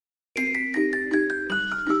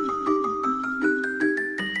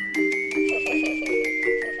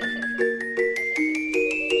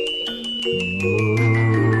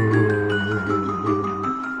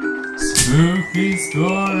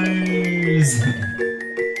Stories.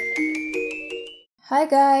 Hi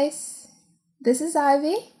guys, this is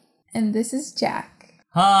Ivy and this is Jack.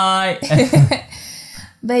 Hi.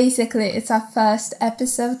 Basically, it's our first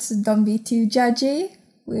episode, so don't be too judgy.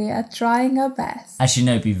 We are trying our best. Actually,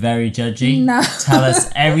 no, be very judgy. No. Tell us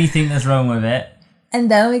everything that's wrong with it.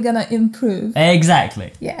 And then we're gonna improve.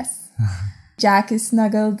 Exactly. Yes. Jack is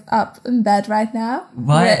snuggled up in bed right now.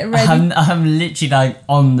 Why? I'm literally like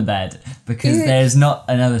on the bed because there's not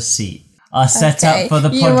another seat. Our setup for the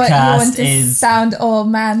podcast you want to is... sound all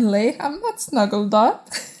manly. I'm not snuggled up.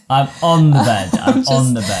 I'm on the bed. I'm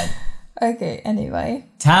on the bed. Okay, anyway.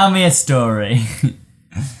 Tell me a story.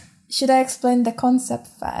 Should I explain the concept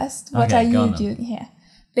first? What are you doing here?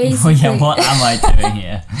 Basically, well, yeah, what am I doing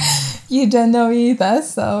here? You don't know either,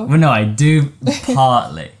 so... Well, no, I do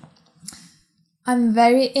partly. I'm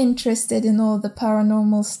very interested in all the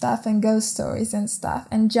paranormal stuff and ghost stories and stuff,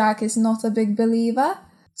 and Jack is not a big believer.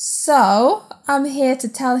 So, I'm here to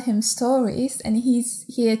tell him stories, and he's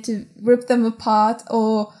here to rip them apart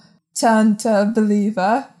or turn to a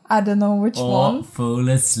believer. I don't know which one. Or fall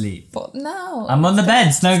asleep. But no. I'm on the bed,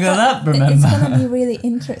 snuggled up, remember? It's going to be really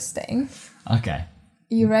interesting. Okay.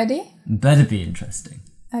 You ready? Better be interesting.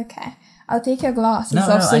 Okay. I'll take your glasses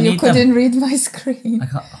off so you couldn't read my screen.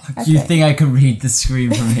 You think I can read the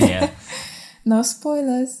screen from here? No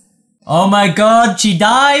spoilers. Oh my god, she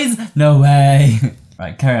dies? No way.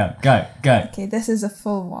 Right, carry on. Go. Okay, this is a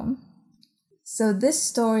full one. So this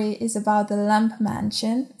story is about the Lemp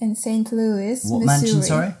Mansion in St. Louis, what Missouri. Mansion,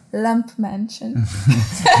 sorry? Lemp Mansion.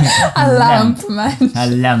 A lamp mansion. A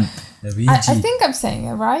lamp. I think I'm saying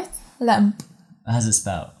it right. Lemp. How's it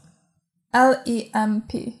spelled?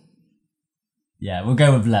 Lemp. Yeah, we'll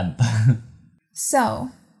go with Lemp. So,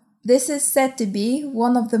 this is said to be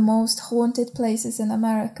one of the most haunted places in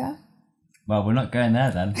America. Well, we're not going there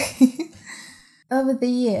then. Over the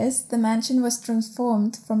years, the mansion was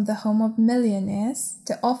transformed from the home of millionaires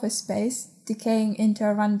to office space, decaying into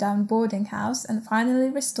a rundown boarding house, and finally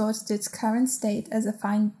restored to its current state as a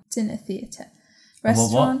fine dinner theatre.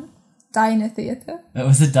 Restaurant, diner theatre. It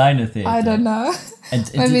was a diner theatre. I don't know.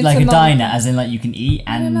 It's like a diner, as in like you can eat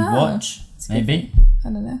and watch, maybe? I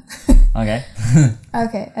don't know. Okay.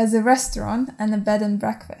 Okay, as a restaurant and a bed and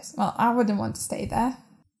breakfast. Well, I wouldn't want to stay there.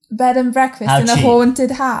 Bed and breakfast a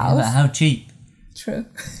haunted house. Yeah, but how cheap? True.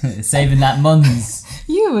 Saving that months.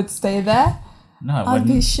 You would stay there. No, I wouldn't.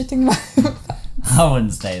 I'd be shitting my pants. I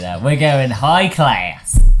wouldn't stay there. We're going high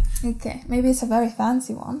class. Okay, maybe it's a very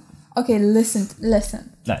fancy one. Okay, listen.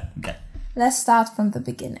 No, okay. Let's start from the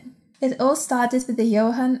beginning. It all started with the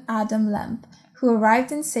Johann Adam Lemp, who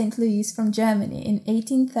arrived in St. Louis from Germany in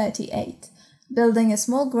 1838, building a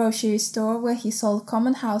small grocery store where he sold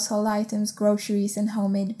common household items, groceries, and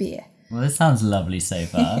homemade beer. Well, this sounds lovely so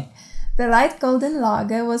far. The light golden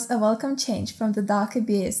lager was a welcome change from the darker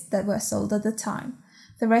beers that were sold at the time.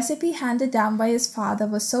 The recipe handed down by his father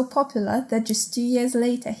was so popular that just 2 years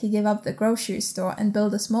later he gave up the grocery store and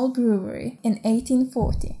built a small brewery in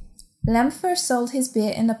 1840. Lemp first sold his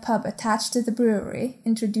beer in a pub attached to the brewery,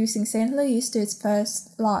 introducing St. Louis to its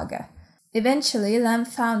first lager. Eventually, Lemp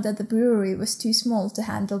found that the brewery was too small to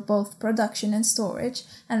handle both production and storage,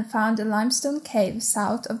 and found a limestone cave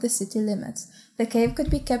south of the city limits. The cave could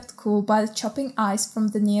be kept cool by chopping ice from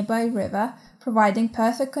the nearby river, providing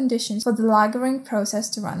perfect conditions for the lagering process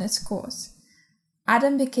to run its course.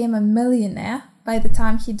 Adam became a millionaire by the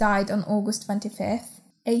time he died on August 25th,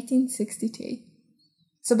 1862.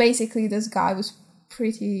 So basically, this guy was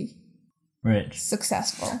pretty rich,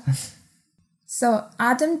 successful. So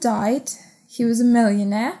Adam died, he was a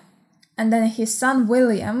millionaire, and then his son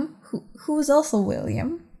William, who was also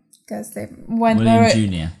William, because they weren't William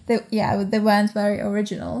Jr. They weren't very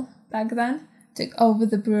original back then, took over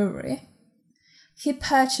the brewery. He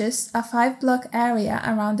purchased a 5-block area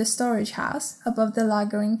around the storage house above the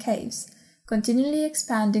lagering caves. Continually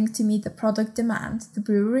expanding to meet the product demand, the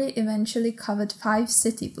brewery eventually covered 5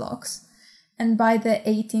 city blocks. And by the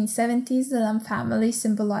 1870s, the Lemp family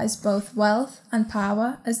symbolized both wealth and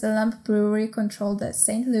power, as the Lemp brewery controlled the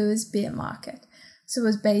St. Louis beer market. So it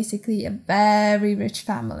was basically a very rich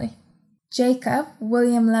family. Jacob,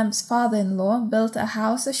 William Lemp's father-in-law, built a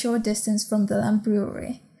house a short distance from the Lemp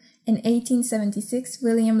brewery. In 1876,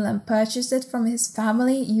 William Lemp purchased it from his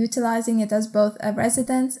family, utilizing it as both a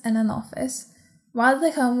residence and an office. While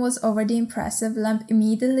the home was already impressive, Lemp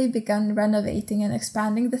immediately began renovating and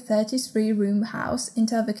expanding the 33-room house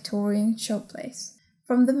into a Victorian showplace.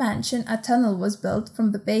 From the mansion, a tunnel was built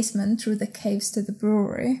from the basement through the caves to the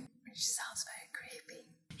brewery, which sounds very creepy.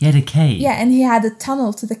 He had a cave? Yeah, and he had a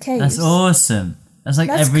tunnel to the caves. That's awesome.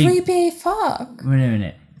 That's creepy fuck. Wait a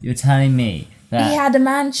minute. You're telling me He had a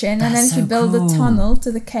mansion and then That's he so built cool. a tunnel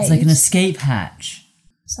to the cave. It's like an escape hatch.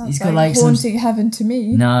 Sounds He's like got like haunting heaven to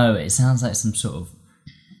me. No, it sounds like some sort of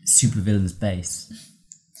supervillain's base.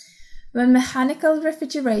 When mechanical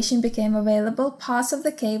refrigeration became available, parts of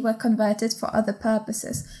the cave were converted for other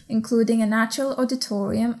purposes, including a natural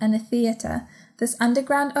auditorium and a theatre. This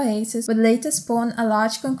underground oasis would later spawn a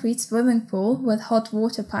large concrete swimming pool with hot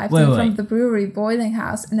water pipes from the brewery boiling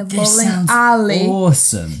house and a bowling alley.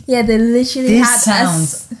 Awesome. Yeah, they literally had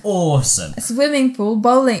awesome. a swimming pool,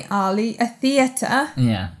 bowling alley, a theatre,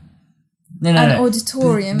 Yeah. an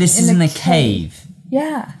auditorium. This is in a cave.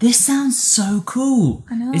 Yeah. This sounds so cool.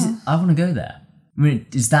 I know. I want to go there. I mean,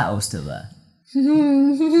 is that all still there?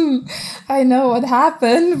 I know what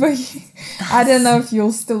happened, but I don't know if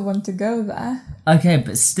you'll still want to go there. Okay,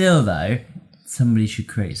 but still though, somebody should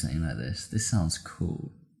create something like this. This sounds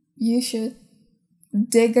cool. You should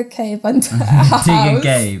dig a cave under a house. Dig a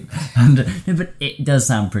cave under. No, but it does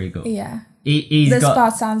sound pretty cool. Yeah. This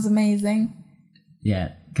part sounds amazing.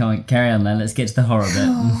 Yeah, come on, carry on then. Let's get to the horror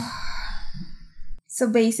bit. So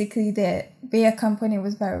basically, the beer company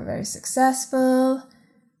was very, very successful.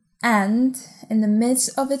 And in the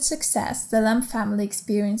midst of its success, the Lemp family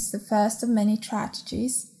experienced the first of many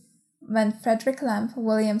tragedies when Frederick Lemp,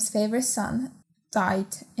 William's favorite son,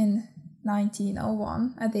 died in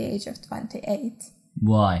 1901 at the age of 28.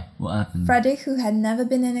 Why? What happened? Frederick, who had never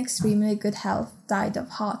been in extremely good health, died of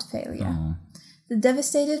heart failure. Oh. The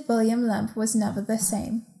devastated William Lemp was never the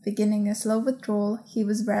same. Beginning a slow withdrawal, he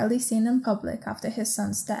was rarely seen in public after his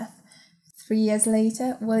son's death. 3 years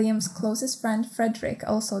later, William's closest friend Frederick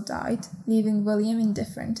also died, leaving William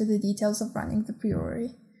indifferent to the details of running the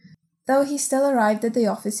brewery. Though he still arrived at the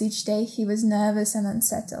office each day, he was nervous and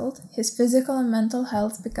unsettled. His physical and mental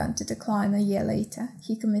health began to decline a year later.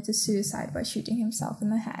 He committed suicide by shooting himself in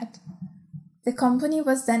the head. The company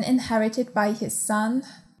was then inherited by his son,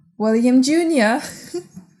 William Jr.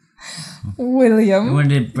 William.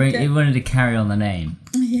 He wanted to carry on the name.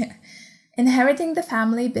 Yeah. Inheriting the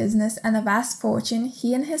family business and a vast fortune,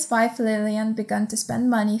 he and his wife Lillian began to spend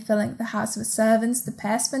money filling the house with servants. The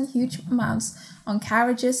pair spent huge amounts on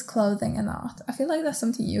carriages, clothing, and art. I feel like that's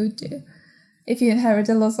something you would do. If you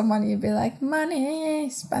inherited lots of money, you'd be like, money,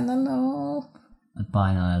 spend on all. I'd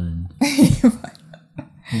buy an island.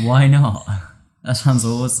 Why not? That sounds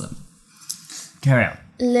awesome. Carry on.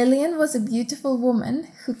 Lillian was a beautiful woman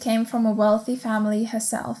who came from a wealthy family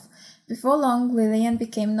herself. Before long, Lillian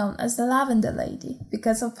became known as the Lavender Lady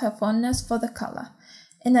because of her fondness for the colour.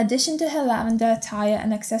 In addition to her lavender attire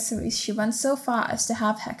and accessories, she went so far as to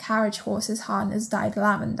have her carriage horse's harness dyed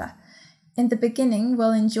lavender. In the beginning,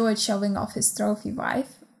 Will enjoyed showing off his trophy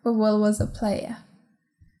wife, but Will was a player.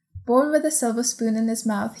 Born with a silver spoon in his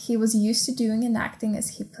mouth, he was used to doing and acting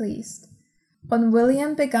as he pleased. When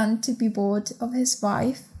William began to be bored of his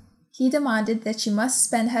wife, he demanded that she must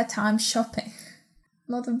spend her time shopping.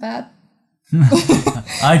 Not a bad.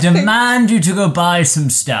 I demand you to go buy some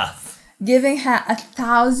stuff. Giving her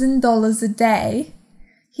 $1,000 a day,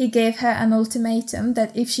 he gave her an ultimatum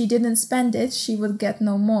that if she didn't spend it, she would get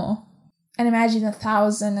no more. And imagine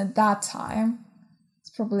 1,000 at that time.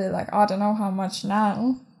 It's probably like, I don't know how much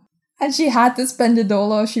now. And she had to spend $1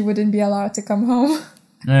 or she wouldn't be allowed to come home.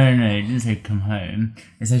 No, it didn't say come home.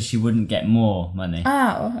 It said she wouldn't get more money.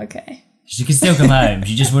 Oh, okay. She could still come home.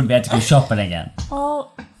 She just wouldn't be able to go shopping again.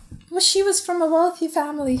 Well, she was from a wealthy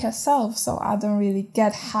family herself, so I don't really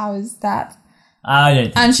get how is that. I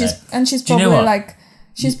don't think so. And she's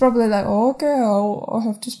probably like, oh, okay, I'll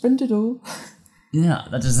have to spend it all. Yeah,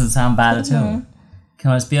 that doesn't sound bad at all.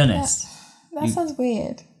 Come on, let's be honest. That sounds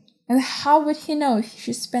weird. And how would he know if he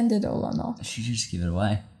should spend it all or not? She should just give it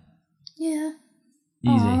away. Yeah.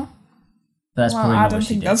 Easy. Aww. That's probably not what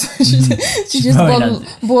she did. That's what she did. She just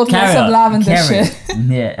bought lots of lavender shit.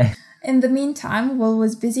 Yeah. In the meantime, Will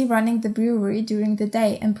was busy running the brewery during the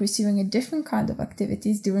day and pursuing a different kind of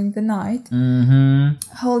activities during the night.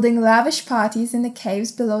 Mm-hmm. Holding lavish parties in the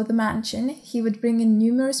caves below the mansion, he would bring in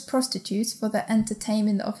numerous prostitutes for the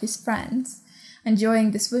entertainment of his friends. Enjoying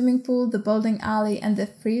the swimming pool, the bowling alley, and the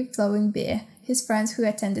free-flowing beer, his friends who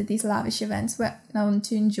attended these lavish events were known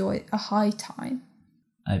to enjoy a high time.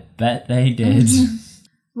 I bet they did.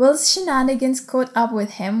 Will's shenanigans caught up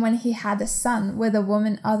with him when he had a son with a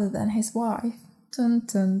woman other than his wife. Dun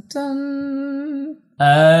dun dun.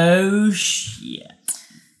 Oh shit.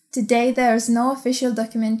 Today there is no official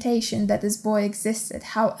documentation that this boy existed.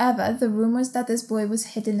 However, the rumors that this boy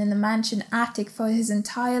was hidden in the mansion attic for his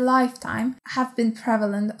entire lifetime have been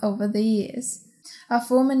prevalent over the years. A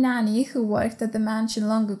former nanny who worked at the mansion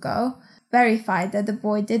long ago verified that the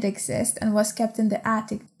boy did exist and was kept in the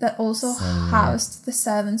attic that also housed the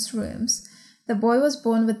servants' rooms. The boy was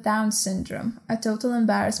born with Down syndrome, a total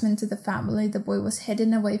embarrassment to the family. The boy was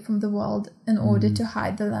hidden away from the world in order to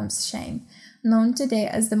hide the Lemp's shame. Known today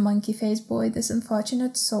as the monkey-faced boy, this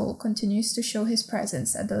unfortunate soul continues to show his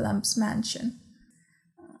presence at the Lemp's mansion.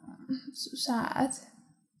 So sad.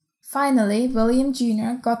 Finally, William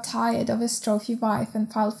Jr. got tired of his trophy wife and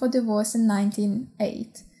filed for divorce in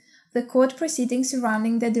 1908. The court proceedings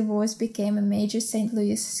surrounding the divorce became a major St.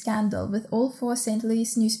 Louis scandal, with all 4 St.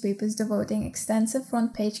 Louis newspapers devoting extensive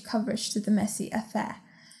front-page coverage to the messy affair.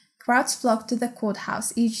 Crowds flocked to the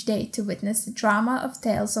courthouse each day to witness the drama of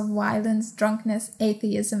tales of violence, drunkenness,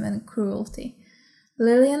 atheism, and cruelty.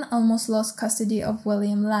 Lillian almost lost custody of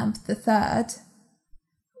William Lemp III.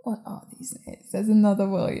 What are these names? There's another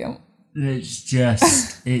William. It's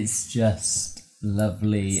just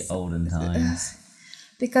lovely olden times.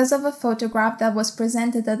 Because of a photograph that was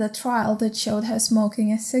presented at the trial that showed her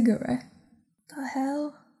smoking a cigarette. The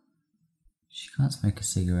hell? She can't smoke a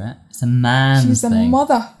cigarette. It's a man's thing. She's a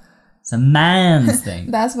mother. It's a man's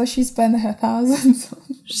thing. That's what she spent her thousands on.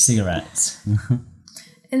 Cigarettes.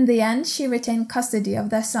 In the end, she retained custody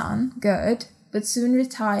of their son, Gerd, but soon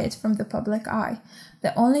retired from the public eye.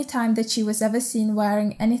 The only time that she was ever seen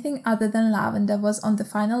wearing anything other than lavender was on the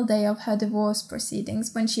final day of her divorce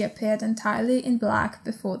proceedings, when she appeared entirely in black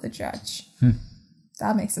before the judge.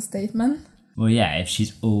 That makes a statement. Well, yeah, if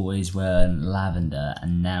she's always wearing lavender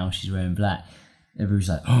and now she's wearing black, everybody's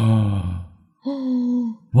like, oh,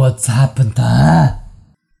 what's happened to her?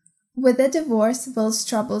 With the divorce, Will's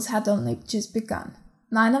troubles had only just begun.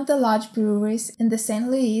 9 of the large breweries in the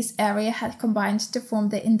St. Louis area had combined to form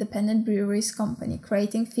the Independent Breweries Company,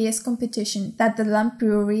 creating fierce competition that the Lemp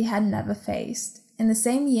Brewery had never faced. In the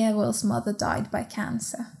same year, Will's mother died by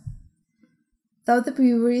cancer. Though the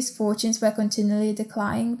brewery's fortunes were continually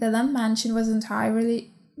declining, the Lemp mansion was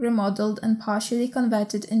entirely remodeled and partially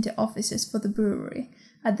converted into offices for the brewery.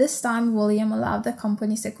 At this time, William allowed the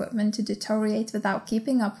company's equipment to deteriorate without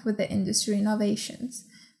keeping up with the industry innovations.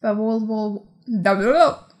 By World War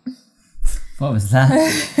What was that?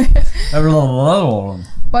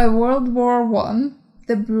 By World War I,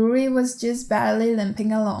 the brewery was just barely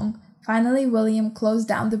limping along. Finally, William closed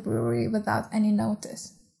down the brewery without any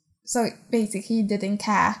notice. So basically, he didn't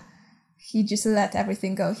care. He just let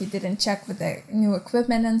everything go. He didn't check with the new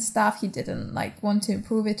equipment and stuff. He didn't want to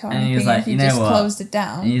improve it or anything. He was like, he just closed it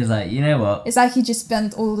down. And he was like, you know what? It's like he just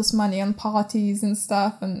spent all this money on parties and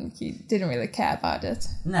stuff, and he didn't really care about it.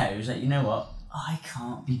 No, he was like, you know what? I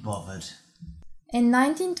can't be bothered. In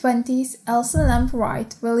 1920s, Elsa Lemp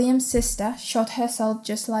Wright, William's sister, shot herself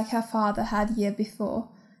just like her father had year before.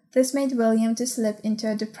 This made William to slip into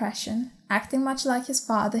a depression. Acting much like his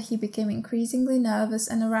father, he became increasingly nervous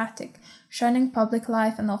and erratic, shunning public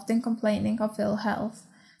life and often complaining of ill health.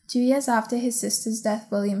 2 years after his sister's death,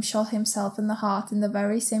 William shot himself in the heart in the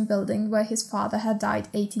very same building where his father had died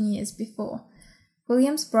 18 years before.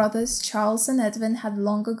 William's brothers, Charles and Edwin, had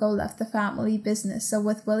long ago left the family business, so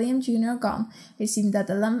with William Jr. gone, it seemed that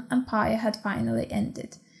the Lemp empire had finally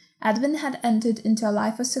ended. Edwin had entered into a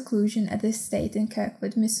life of seclusion at his estate in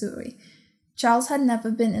Kirkwood, Missouri. Charles had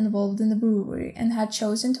never been involved in the brewery and had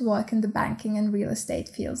chosen to work in the banking and real estate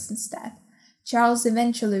fields instead. Charles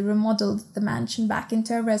eventually remodeled the mansion back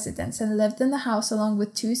into a residence and lived in the house along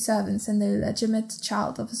with 2 servants and the illegitimate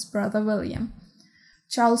child of his brother William.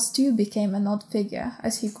 Charles too became an odd figure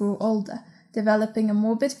as he grew older. Developing a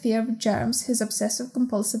morbid fear of germs, his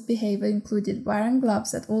obsessive-compulsive behavior included wearing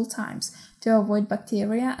gloves at all times to avoid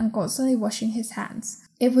bacteria and constantly washing his hands.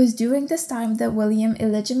 It was during this time that William,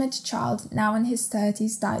 illegitimate child, now in his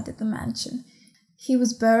 30s, died at the mansion. He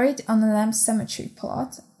was buried on a Lemp cemetery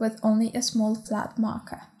plot with only a small flat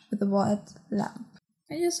marker with the word Lemp.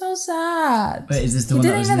 And you're so sad. Wait, is this the one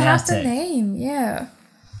that was in the attic? He didn't even have the name, yeah.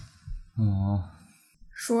 Aww.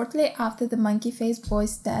 Shortly after the monkey-faced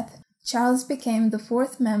boy's death, Charles became the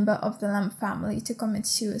 4th member of the Lemp family to commit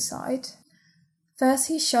suicide. First,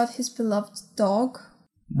 he shot his beloved dog.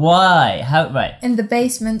 Why? How? Right. In the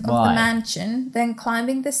basement of the mansion, then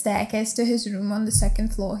climbing the staircase to his room on the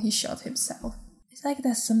 2nd floor, he shot himself. It's like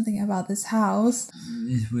there's something about this house.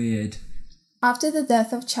 It's weird. After the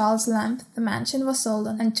death of Charles Lemp, the mansion was sold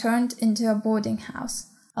and turned into a boarding house.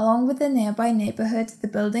 Along with the nearby neighborhood, the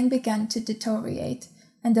building began to deteriorate,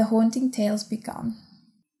 and the haunting tales began.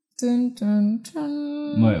 Dun, dun,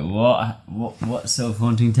 dun. Wait, what sort of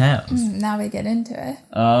haunting tales? Now we get into it.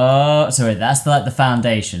 Oh, sorry, that's the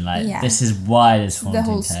foundation. This is why there's haunting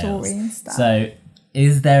tales. The whole story and stuff. So,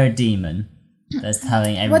 is there a demon that's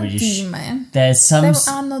telling everybody? What demon? There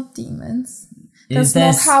are not demons. That's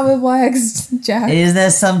not how it works, Jack. Is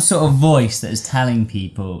there some sort of voice that is telling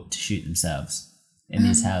people to shoot themselves in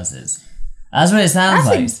these houses? That's what it sounds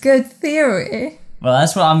like. That's a good theory. Well,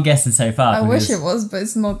 that's what I'm guessing so far. I wish it was, but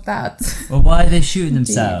it's not that. Well, why are they shooting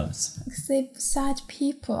themselves? Because they're sad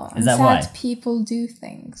people. Is that sad why? Sad people do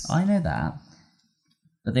things. I know that.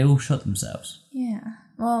 But they all shot themselves. Yeah.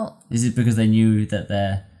 Well... Is it because they knew that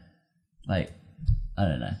they're, like, I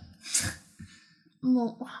don't know.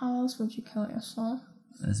 Well, how else would you kill yourself?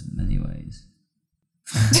 There's many ways.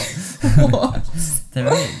 What?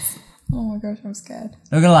 There is. Oh my gosh, I'm scared.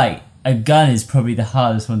 Not gonna lie, a gun is probably the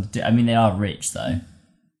hardest one to do. I mean, they are rich, though.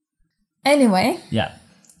 Anyway. Yeah.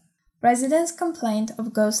 Residents complained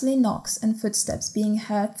of ghostly knocks and footsteps being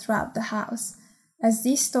heard throughout the house. As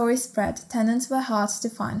these stories spread, tenants were hard to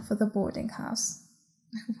find for the boarding house.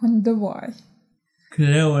 I wonder why. Because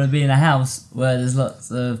they don't want to be in a house where there's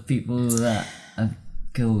lots of people that have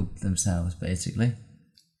killed themselves, basically.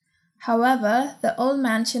 However, the old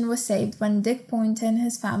mansion was saved when Dick Poynter and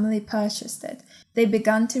his family purchased it. They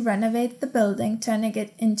began to renovate the building, turning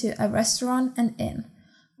it into a restaurant and inn.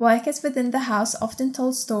 Workers within the house often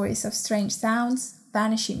told stories of strange sounds,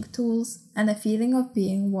 vanishing tools, and a feeling of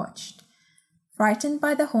being watched. Frightened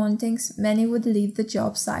by the hauntings, many would leave the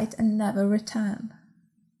job site and never return.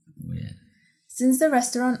 Weird. Since the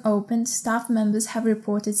restaurant opened, staff members have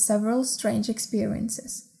reported several strange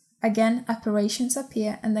experiences. Again, apparitions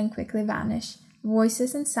appear and then quickly vanish.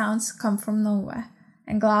 Voices and sounds come from nowhere,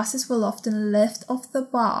 and glasses will often lift off the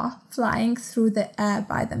bar, flying through the air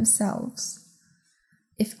by themselves.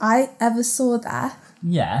 If I ever saw that,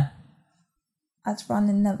 yeah, I'd run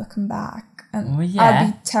and never come back. And well, yeah,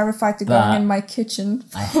 I'd be terrified to go in my kitchen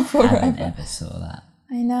forever. I haven't ever saw that.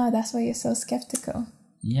 I know, that's why you're so skeptical.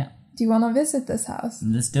 Yeah. Do you want to visit this house?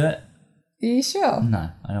 Let's do it. Are you sure?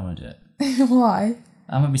 No, I don't want to do it. Why?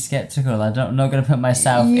 I'm going to be skeptical. I'm not going to put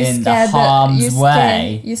myself in the harm's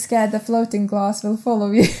way. You're scared the floating glass will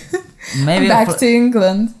follow you Maybe back to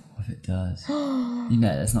England. What if it does? You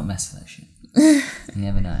know, let's not mess with that shit. You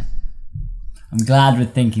never know. I'm glad we're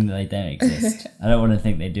thinking that they don't exist. I don't want to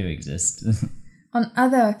think they do exist. On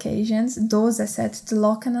other occasions, doors are said to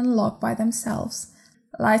lock and unlock by themselves.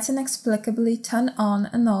 Lights inexplicably turn on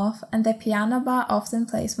and off, and the piano bar often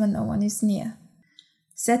plays when no one is near.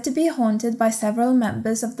 Said to be haunted by several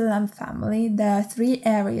members of the Lemp family, there are 3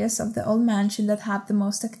 areas of the old mansion that have the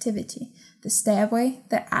most activity: the stairway,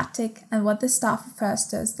 the attic, and what the staff refers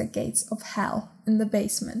to as the gates of hell in the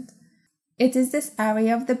basement. It is this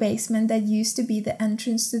area of the basement that used to be the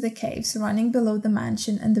entrance to the caves running below the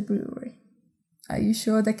mansion and the brewery. Are you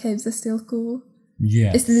sure the caves are still cool?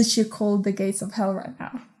 Yeah. It's literally called the gates of hell right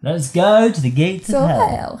now. Let's go to the gates of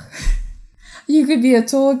hell. You could be a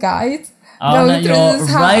tour guide. Oh no, you're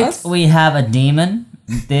right. We have a demon.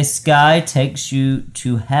 This guy takes you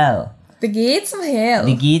to hell. The gates of hell.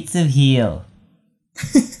 The gates of hell.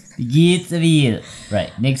 The gates of hell.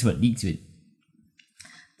 Right, next one.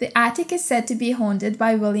 The attic is said to be haunted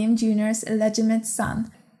by William Jr.'s illegitimate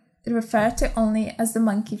son, referred to only as the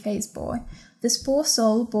monkey-faced boy. This poor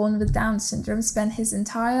soul, born with Down syndrome, spent his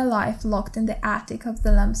entire life locked in the attic of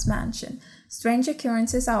the Lemp's mansion. Strange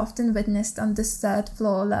occurrences are often witnessed on the 3rd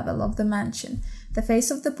floor level of the mansion. The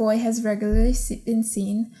face of the boy has regularly been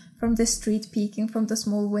seen from the street peeking from the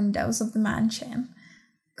small windows of the mansion.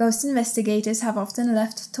 Ghost investigators have often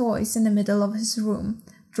left toys in the middle of his room,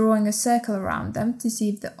 drawing a circle around them to see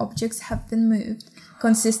if the objects have been moved.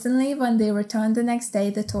 Consistently, when they return the next day,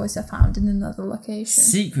 the toys are found in another location.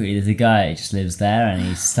 Secretly, there's a guy who just lives there and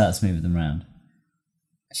he starts moving them around.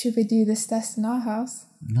 Should we do this test in our house?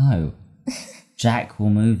 No. Jack will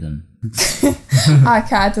move them. Our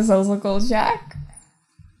cat is also called Jack.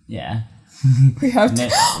 Yeah. We have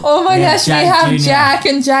oh my gosh, we have Jr. Jack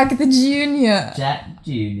and Jack the Junior. Jack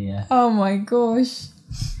Jr. Oh my gosh.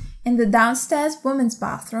 In the downstairs women's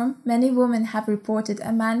bathroom, many women have reported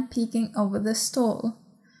a man peeking over the stall.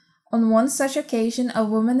 On one such occasion, a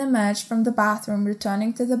woman emerged from the bathroom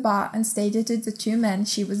returning to the bar and stated to the 2 men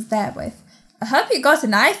she was there with, "I hope you got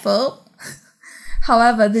an eyeful."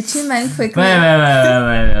 However, the 2 men quickly...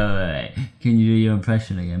 Wait. Can you do your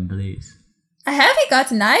impression again, please? "I hope you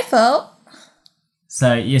got an eyeful."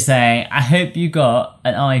 So you're saying, "I hope you got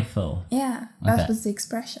an eyeful." Yeah, that Okay. was the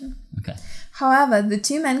expression. Okay. However, the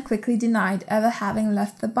 2 men quickly denied ever having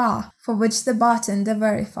left the bar, for which the bartender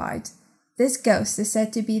verified. This ghost is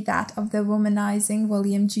said to be that of the womanizing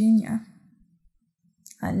William Jr.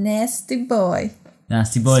 A nasty boy.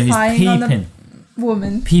 Nasty boy who's Spying on peeping. a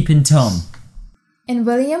woman. Peeping Tom. In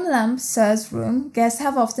William Lemp, Sir's room, guests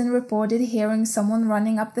have often reported hearing someone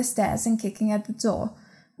running up the stairs and kicking at the door.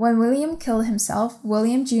 When William killed himself,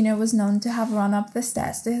 William Jr. was known to have run up the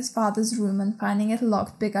stairs to his father's room and finding it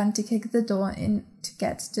locked begun to kick the door in to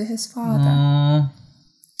get to his father.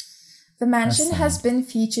 The mansion That's has sad. been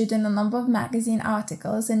featured in a number of magazine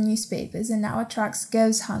articles and newspapers and now attracts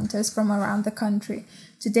ghost hunters from around the country.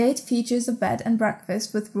 Today it features a bed and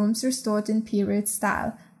breakfast with rooms restored in period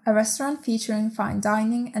style, a restaurant featuring fine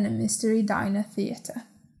dining, and a mystery diner theatre.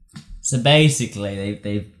 So basically,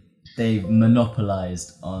 they've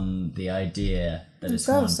monopolised on the idea that it's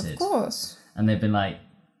Ghosts, haunted. of course. And they've been like,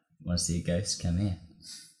 want to see a ghost? Come here.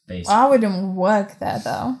 Basically. I wouldn't work there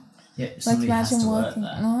though. Yeah, Like somebody has imagine to work working.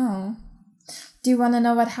 there. No. Do you want to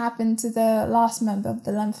know what happened to the last member of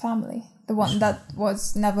the Lemp family? The one that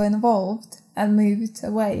was never involved and moved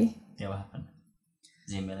away. Yeah, what happened?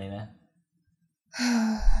 Is he a millionaire?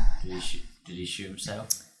 Did he shoot himself?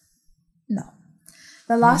 No.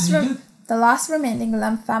 The last remaining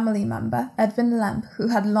Lemp family member, Edwin Lemp, who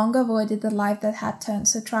had long avoided the life that had turned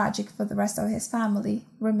so tragic for the rest of his family,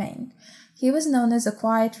 remained. He was known as a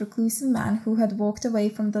quiet, reclusive man who had walked away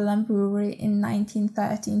from the Lemp Brewery in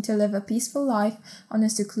 1913 to live a peaceful life on a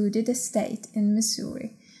secluded estate in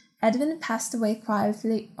Missouri. Edwin passed away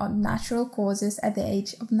quietly on natural causes at the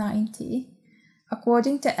age of 90.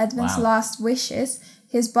 According to Edwin's last wishes,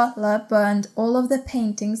 his butler burned all of the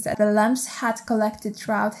paintings that the Lemps had collected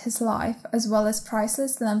throughout his life, as well as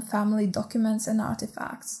priceless Lemp family documents and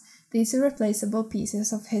artifacts. These irreplaceable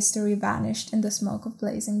pieces of history vanished in the smoke of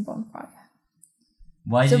blazing bonfire.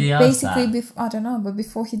 Why did he ask that? I don't know, but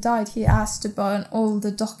before he died, he asked to burn all the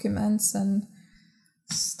documents and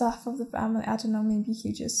stuff of the family. I don't know, maybe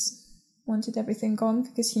he just wanted everything gone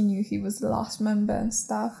because he knew he was the last member and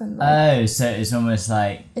stuff. And like, so it's almost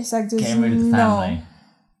like it's like there's getting rid of the family.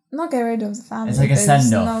 Not get rid of the family. It's like a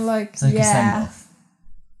send-off. It's like a send-off.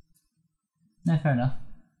 No, fair enough.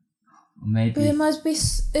 Or maybe. But it must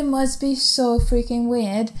be so freaking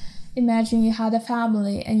weird. Imagine you had a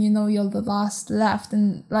family and you know you're the last left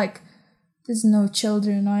and like there's no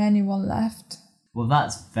children or anyone left. Well,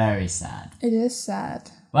 that's very sad. It is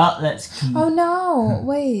sad. Well, let's... Oh no,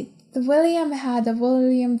 wait. The William had a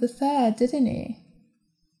William III, didn't he?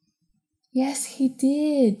 Yes, he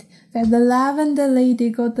did. That the lavender lady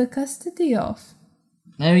got the custody of.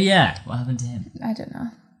 Oh yeah, what happened to him? I don't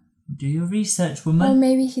know. Do your research, woman. Or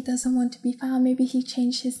maybe he doesn't want to be found. Maybe he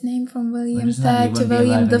changed his name from William doesn't that mean III he to won't be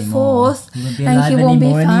William alive IV, anymore? and he won't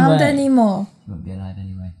be found anymore. He won't be alive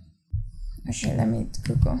anyway. Okay, let me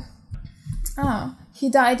Google. Oh, he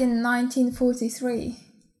died in 1943.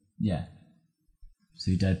 Yeah.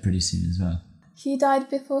 So he died pretty soon as well. He died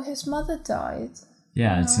before his mother died.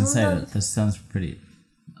 Yeah, I was going to say that this sounds pretty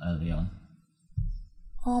early on.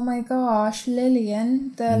 Oh my gosh,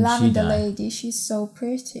 Lillian, the lavender lady, she's so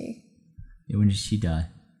pretty. Yeah, when did she die?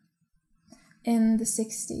 In the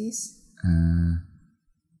 60s.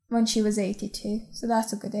 When she was 82, so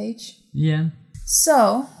that's a good age. Yeah.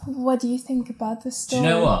 So, what do you think about this story? Do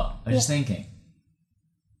you know what? I was just thinking.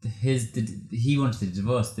 He wanted a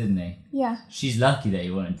divorce, didn't he? Yeah. She's lucky that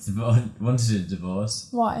he wanted a divorce.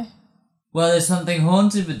 Why? Well, there's something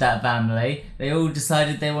haunted with that family. They all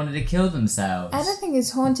decided they wanted to kill themselves. I don't think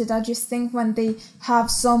it's haunted. I just think when they have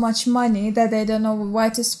so much money that they don't know where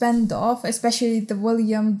to spend off, especially the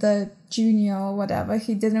William, the Junior or whatever,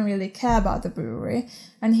 he didn't really care about the brewery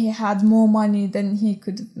and he had more money than he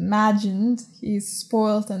could have imagined. He's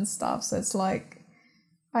spoiled and stuff, so it's like,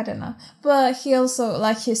 I don't know. But he also,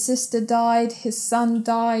 like, his sister died, his son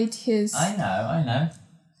died, his... I know.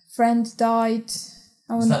 friend died...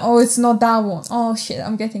 Oh, it's not that one. Oh shit,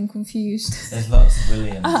 I'm getting confused. There's lots of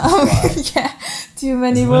Williams. Yeah, too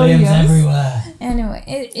many There's Williams everywhere. Anyway,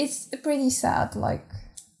 it's pretty sad. Like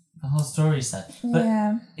the whole story's sad, but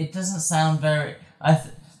yeah, it doesn't sound very.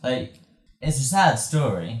 It's a sad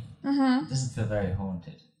story. It doesn't feel very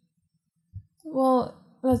haunted. Well,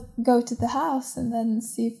 let's go to the house and then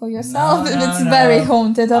see for yourself if it's very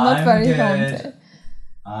haunted or not very haunted.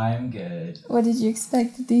 I'm good. What did you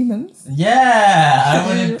expect? Demons? Yeah, I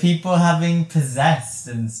wanted people having possessed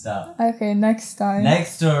and stuff. Okay, next time.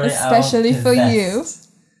 Next story, especially for you.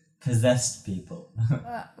 Possessed people.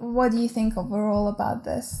 What do you think overall about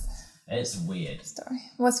this? It's weird. Story.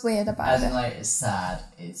 What's weird about it? Like, it's sad.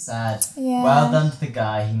 It's sad. Yeah. Well done to the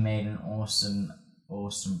guy. He made an awesome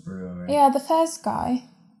brewery. Yeah, the first guy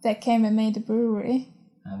that came and made a brewery.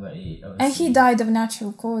 But he died of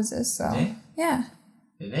natural causes. So did he? Yeah.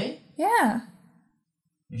 Did he? Yeah.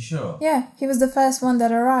 You sure? Yeah, he was the first one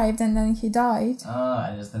that arrived and then he died. Oh,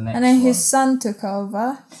 and it's the next and then one. his son took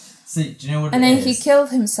over. See, do you know what and it is? And then he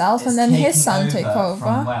killed himself and then his son took over.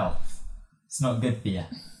 From wealth. It's not good for you.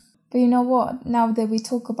 But you know what? Now that we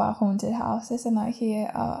talk about haunted houses and I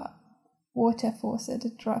hear water faucet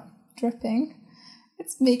dripping,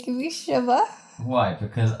 It's making me shiver. Why?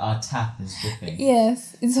 Because our tap is dripping.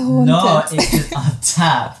 Yes, it's haunted. No, it's just our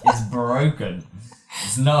tap is broken.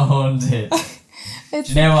 It's not haunted. It's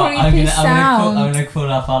Do you know a what? creepy sound. I'm gonna call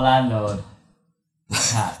up our landlord. The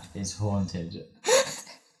tap is haunted.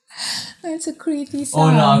 It's a creepy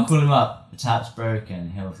sound. Oh no, I'll call him up. The tap's broken.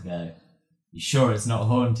 He'll go, you sure it's not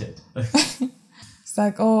haunted? It's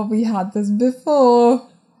like, oh, we had this before.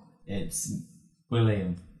 It's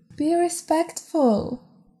William. Be respectful,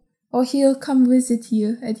 or he'll come visit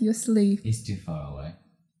you at your sleep. He's too far away.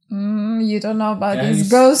 You don't know about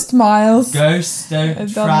these ghost miles. Ghosts don't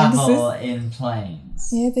travel in planes.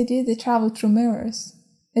 Yeah, they do. They travel through mirrors.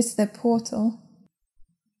 It's their portal.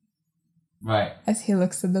 Right. As he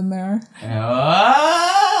looks at the mirror.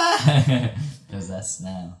 Possessed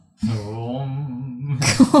now.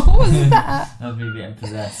 What was that? That'll be getting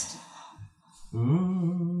possessed.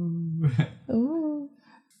 Ooh. Ooh.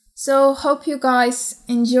 So, hope you guys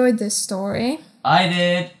enjoyed this story. I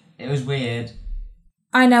did. It was weird.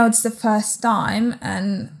 I know it's the first time,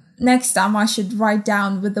 and next time I should write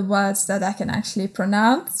down with the words that I can actually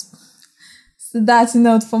pronounce. So that's a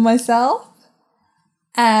note for myself.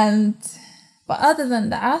 But other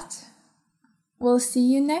than that, we'll see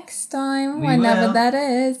you next time, whenever that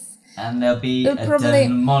is. And there'll be a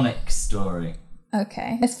demonic story.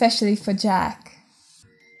 Okay, especially for Jack.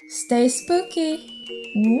 Stay spooky.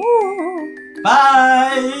 Woo.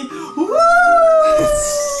 Bye!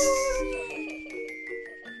 Woo!